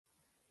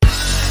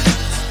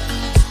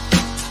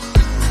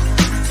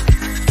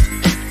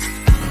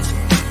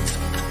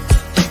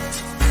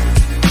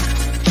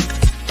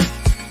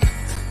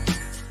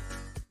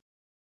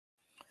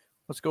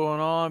What's going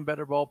on,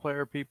 better ball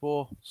player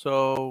people?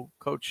 So,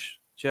 Coach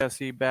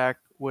Jesse back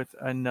with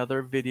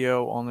another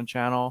video on the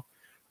channel.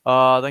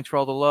 Thanks for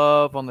all the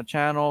love on the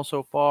channel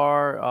so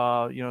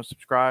far.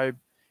 Subscribe.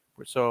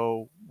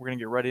 So, we're going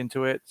to get right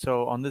into it.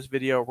 So, on this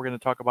video, we're going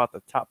to talk about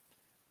the top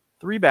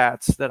 3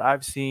 bats that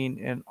I've seen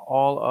in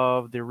all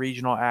of the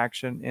regional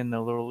action in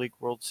the Little League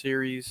World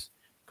Series,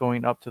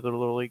 going up to the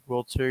Little League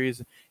World Series.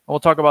 And we'll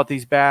talk about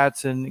these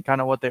bats and kind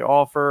of what they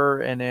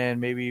offer, and then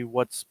maybe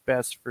what's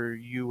best for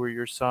you or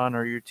your son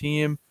or your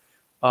team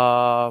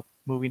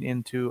moving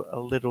into a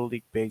Little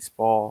League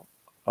Baseball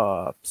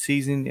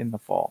season in the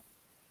fall.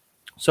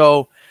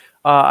 So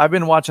I've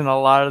been watching a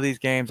lot of these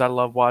games. I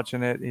love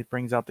watching it. It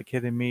brings out the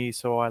kid in me.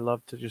 So I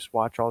love to just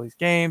watch all these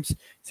games,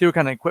 see what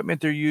kind of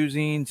equipment they're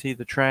using, see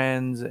the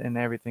trends and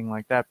everything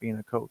like that being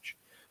a coach.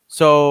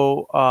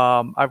 So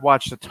I've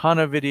watched a ton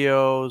of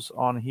videos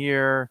on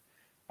here.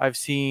 I've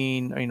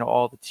seen,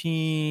 all the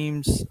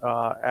teams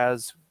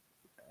as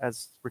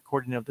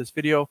recording of this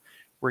video.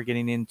 We're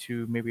getting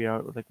into maybe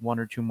like 1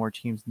 or 2 more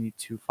teams need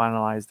to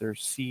finalize their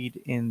seed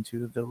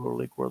into the Little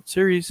League World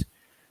Series.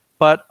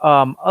 But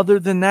other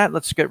than that,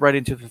 let's get right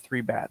into the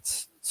 3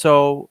 bats.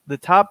 So the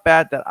top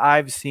bat that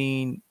I've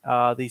seen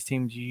these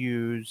teams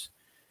use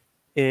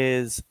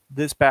is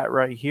this bat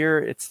right here.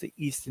 It's the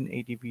Easton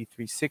ADV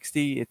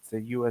 360. It's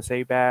the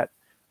USA bat.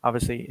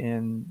 Obviously,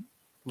 in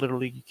Little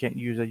League, you can't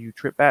use a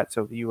U-Trip bat,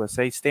 so the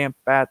USA stamp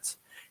bats.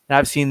 And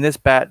I've seen this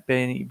bat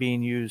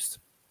being used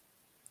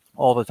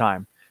all the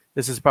time.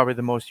 This is probably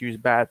the most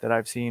used bat that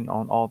I've seen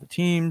on all the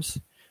teams.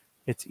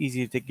 It's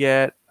easy to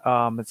get.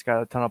 It's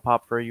got a ton of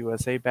pop for a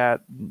USA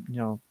bat.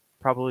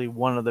 Probably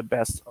one of the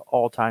best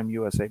all-time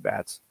USA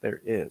bats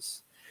there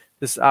is.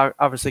 This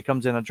obviously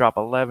comes in a drop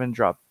 11,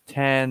 drop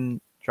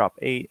 10, drop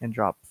 8, and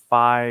drop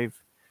 5.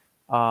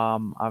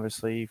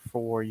 Obviously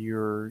for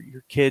your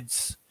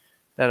kids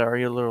that are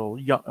a little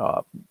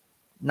young,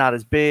 not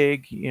as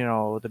big.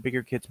 The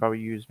bigger kids probably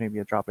use maybe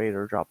a drop 8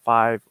 or a drop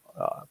 5.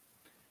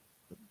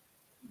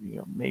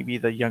 Maybe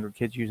the younger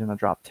kids using a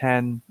drop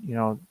 10.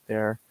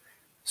 There.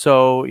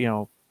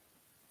 So,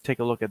 take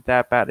a look at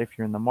that bat if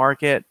you're in the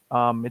market.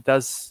 It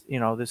does,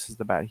 this is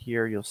the bat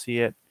here. You'll see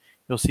it.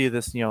 You'll see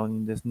this,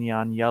 this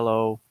neon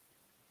yellow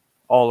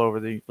all over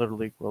the Little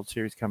League World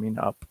Series coming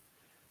up.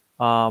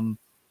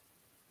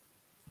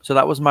 So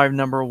that was my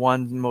number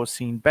 1 most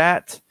seen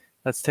bat.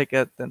 Let's take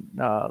a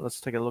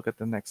look at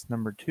the next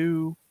number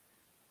 2.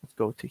 Let's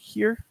go to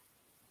here.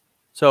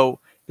 So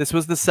this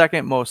was the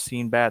second most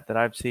seen bat that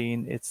I've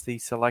seen. It's the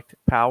Select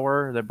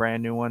Power, the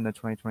brand new one, the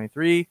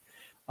 2023.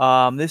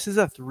 This is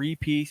a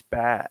 3-piece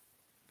bat,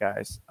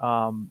 guys.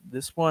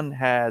 This one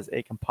has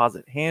a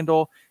composite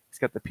handle. It's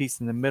got the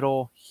piece in the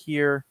middle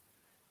here,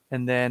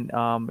 and then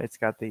it's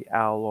got the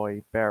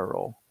alloy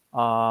barrel.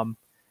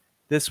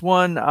 This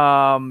one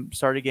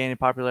started gaining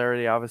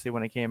popularity, obviously,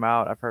 when it came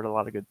out. I've heard a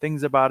lot of good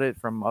things about it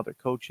from other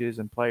coaches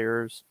and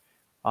players.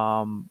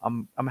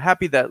 I'm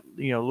happy that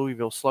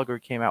Louisville Slugger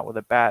came out with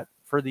a bat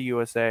for the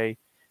USA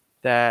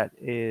that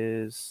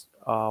is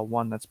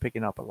one that's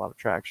picking up a lot of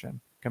traction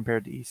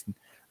compared to Easton.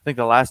 I think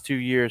the last 2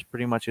 years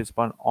pretty much it's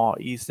been all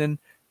Easton,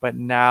 but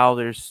now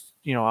there's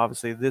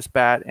obviously this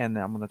bat, and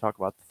I'm going to talk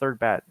about the 3rd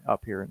bat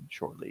up here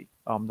shortly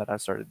that I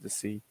started to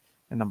see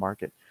in the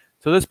market.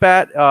 So this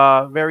bat,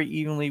 very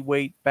evenly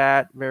weight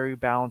bat, very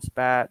balanced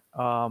bat,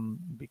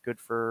 be good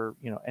for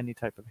any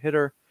type of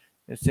hitter.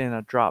 It's in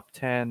a drop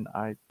 10.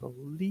 I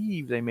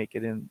believe they make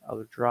it in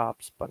other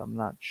drops, but I'm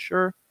not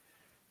sure.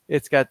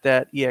 It's got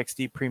that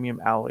EXD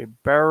premium alloy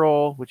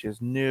barrel, which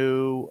is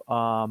new.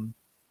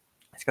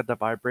 It's got the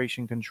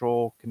vibration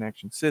control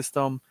connection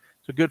system.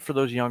 So good for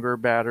those younger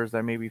batters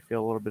that maybe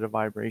feel a little bit of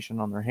vibration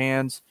on their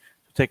hands.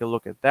 So take a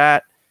look at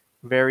that.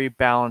 Very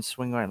balanced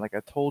swing line, like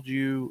I told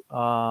you.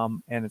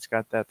 And it's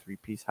got that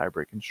 3-piece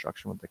hybrid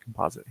construction with the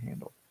composite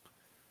handle.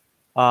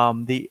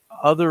 The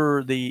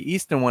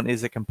Easton one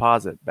is a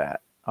composite bat.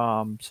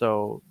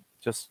 So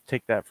just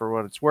take that for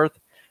what it's worth.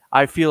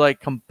 I feel like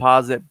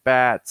composite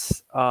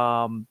bats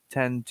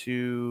tend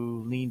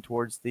to lean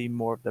towards the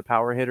more of the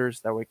power hitters.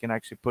 That way, can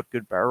actually put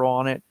good barrel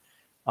on it.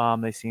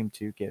 They seem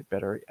to get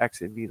better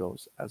exit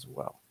vetoes as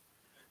well.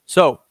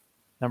 So,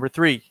 number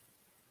 3,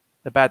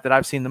 the bat that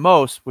I've seen the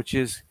most, which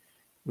is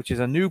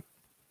a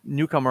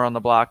newcomer on the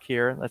block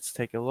here. Let's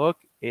take a look.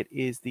 It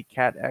is the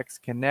Cat X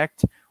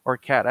Connect or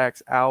Cat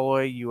X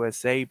Alloy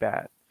USA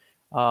bat.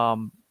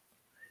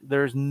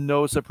 There's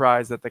no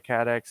surprise that the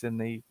Cat X in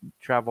the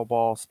travel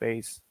ball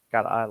space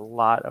got a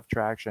lot of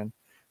traction.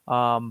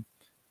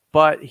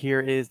 But here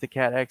is the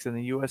Cat X in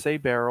the USA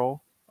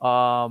barrel,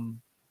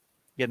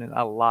 getting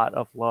a lot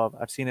of love.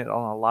 I've seen it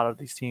on a lot of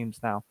these teams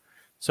now.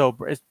 So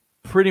it's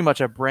pretty much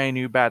a brand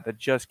new bat that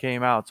just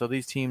came out. So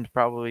these teams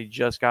probably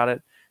just got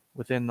it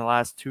within the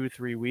last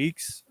 2-3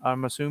 weeks,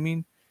 I'm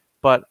assuming.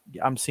 But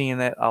I'm seeing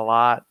it a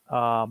lot.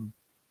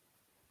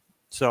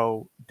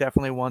 So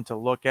definitely one to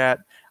look at.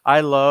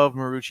 I love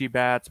Marucci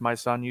bats. My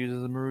son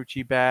uses a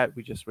Marucci bat.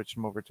 We just switched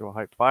him over to a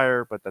Hype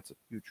Fire, but that's a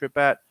U-Trip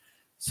bat.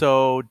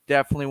 So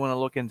definitely want to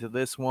look into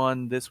this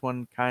one. This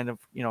one kind of,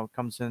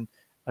 comes in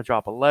a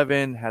drop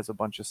 11, has a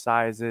bunch of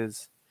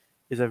sizes,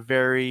 is a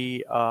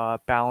very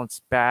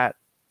balanced bat.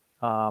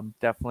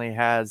 Definitely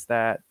has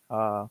that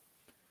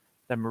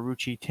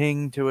Marucci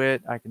ting to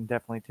it. I can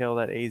definitely tell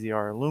that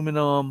AZR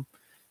aluminum.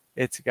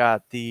 It's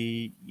got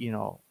the,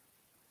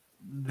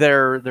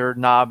 their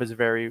knob is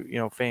very,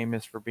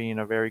 famous for being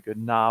a very good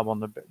knob on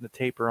the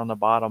taper on the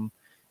bottom,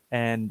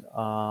 and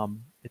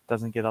it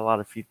doesn't get a lot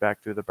of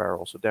feedback through the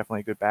barrel. So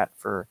definitely a good bat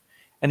for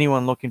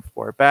anyone looking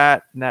for a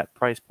bat. And that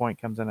price point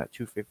comes in at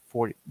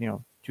 250,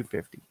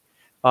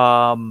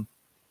 $250.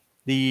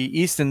 The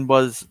Easton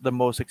was the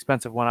most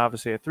expensive one,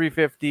 obviously at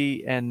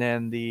 $350, and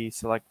then the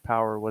Select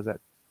Power was at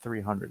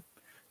 $300.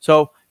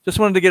 So just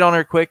wanted to get on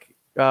there quick,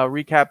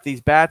 recap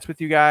these bats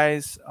with you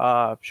guys,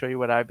 show you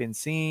what I've been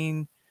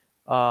seeing.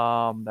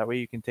 That way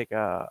you can take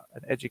an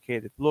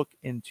educated look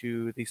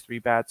into these 3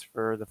 bats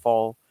for the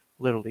fall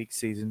Little League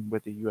season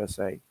with the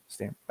USA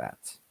stamped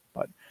bats.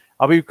 But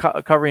I'll be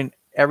covering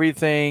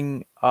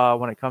everything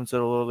when it comes to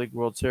the Little League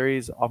World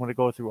Series. I'm going to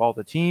go through all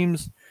the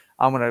teams.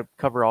 I'm going to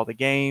cover all the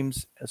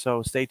games.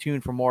 So stay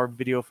tuned for more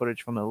video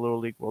footage from the Little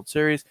League World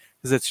Series,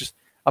 because it's just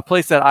a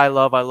place that I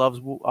love. I love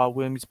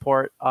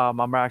Williamsport.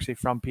 I'm actually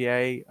from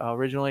PA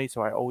originally,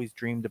 so I always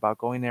dreamed about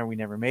going there. We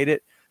never made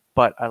it,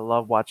 but I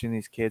love watching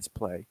these kids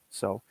play.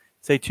 So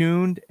stay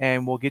tuned,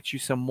 and we'll get you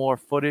some more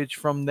footage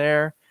from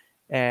there.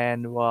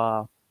 And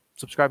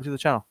subscribe to the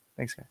channel.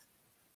 Thanks, guys.